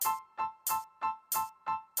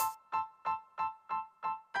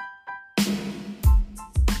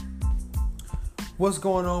What's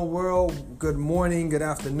going on, world? Good morning, good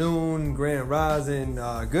afternoon, grand rising,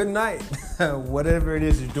 good night, whatever it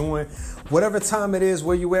is you're doing, whatever time it is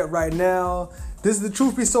where you at right now. This is the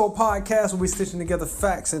Truth Be Sold podcast, where we stitching together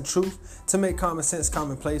facts and truth to make common sense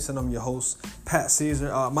commonplace. And I'm your host, Pat Caesar.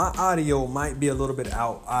 My audio might be a little bit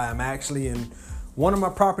out. I am actually in one of my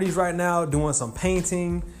properties right now doing some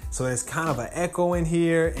painting. So it's kind of an echo in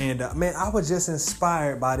here. And man, I was just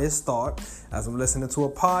inspired by this thought as I'm listening to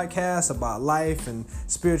a podcast about life and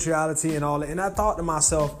spirituality and all that. And I thought to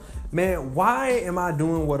myself, man, why am I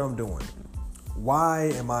doing what I'm doing?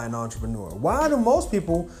 Why am I an entrepreneur? Why do most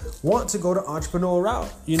people want to go the entrepreneurial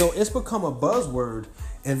route? You know, it's become a buzzword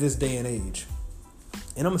in this day and age.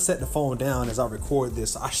 And I'm gonna set the phone down as I record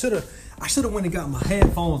this. I should have went and got my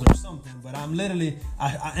headphones or something, but I'm literally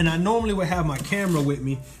I normally would have my camera with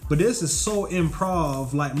me, but this is so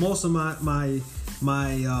improv. Like most of my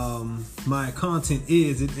content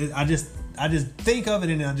is. I just think of it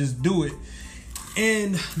and I just do it.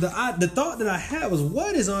 And the thought that I had was,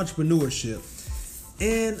 what is entrepreneurship?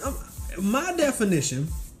 And my definition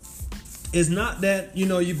is not that,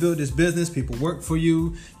 you build this business, people work for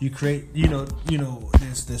you, you create,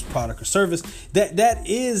 this product or service. That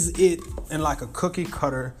is it in like a cookie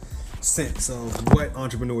cutter sense of what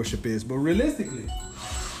entrepreneurship is. But realistically,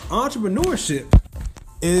 entrepreneurship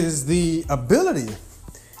is the ability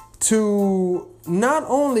to not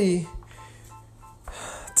only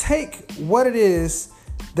take what it is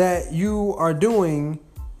that you are doing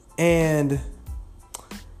and,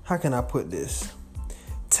 how can I put this?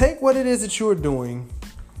 Take what it is that you're doing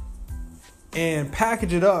and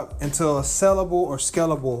package it up into a sellable or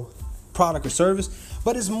scalable product or service.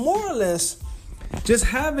 But it's more or less just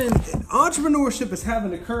entrepreneurship is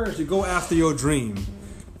having the courage to go after your dream.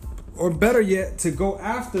 Or better yet, to go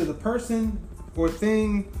after the person or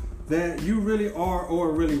thing that you really are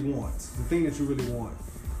or really want. The thing that you really want.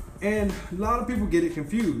 And a lot of people get it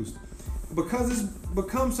confused. Because it's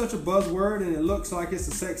become such a buzzword and it looks like it's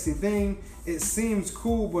a sexy thing, it seems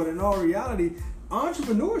cool, but in all reality,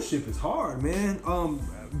 entrepreneurship is hard, man.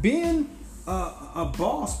 Being a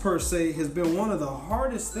boss per se has been one of the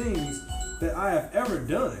hardest things that I have ever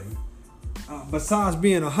done, besides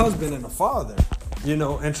being a husband and a father,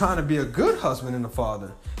 and trying to be a good husband and a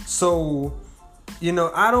father. So,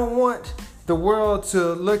 I don't want the world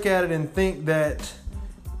to look at it and think that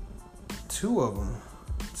two of them.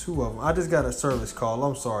 I just got a service call.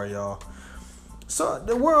 I'm sorry, y'all. So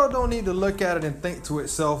the world don't need to look at it and think to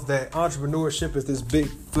itself that entrepreneurship is this big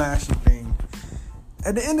flashy thing.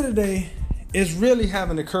 At the end of the day, it's really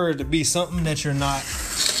having the courage to be something that you're not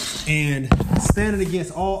and standing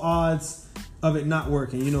against all odds of it not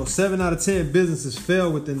working. 7 out of 10 businesses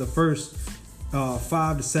fail within the first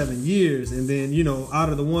 5 to 7 years. And then, out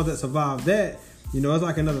of the ones that survive that, it's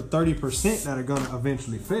like another 30% that are going to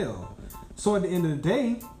eventually fail. So at the end of the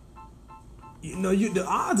day, the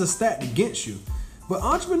odds are stacked against you. But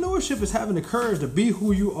entrepreneurship is having the courage to be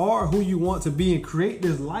who you are, who you want to be, and create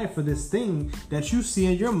this life for this thing that you see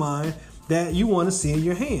in your mind that you want to see in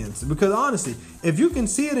your hands. Because honestly, if you can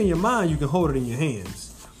see it in your mind, you can hold it in your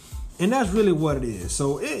hands. And that's really what it is.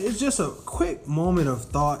 So it's just a quick moment of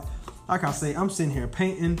thought. Like I say, I'm sitting here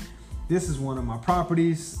painting. This is one of my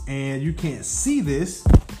properties, and you can't see this,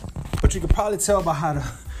 but you can probably tell by how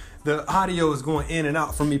the audio is going in and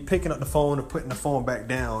out from me picking up the phone and putting the phone back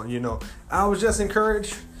down. I was just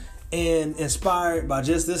encouraged and inspired by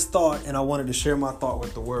just this thought, and I wanted to share my thought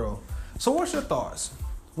with the world. So what's your thoughts?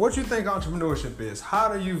 What do you think entrepreneurship is?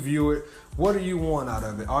 How do you view it? What do you want out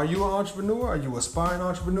of it? Are you an entrepreneur? Are you an aspiring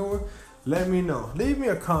entrepreneur? Let me know. Leave me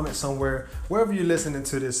a comment somewhere, wherever you're listening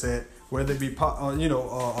to this at, whether it be Spotify,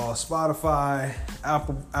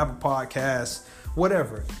 Apple Podcasts,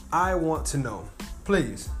 whatever. I want to know.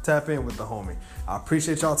 Please tap in with the homie. I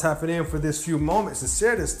appreciate y'all tapping in for this few moments to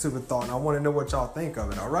share this stupid thought. And I want to know what y'all think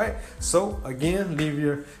of it. All right. So again, leave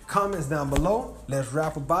your comments down below. Let's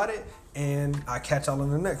rap about it. And I'll catch y'all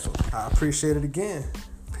in the next one. I appreciate it again.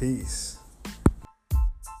 Peace.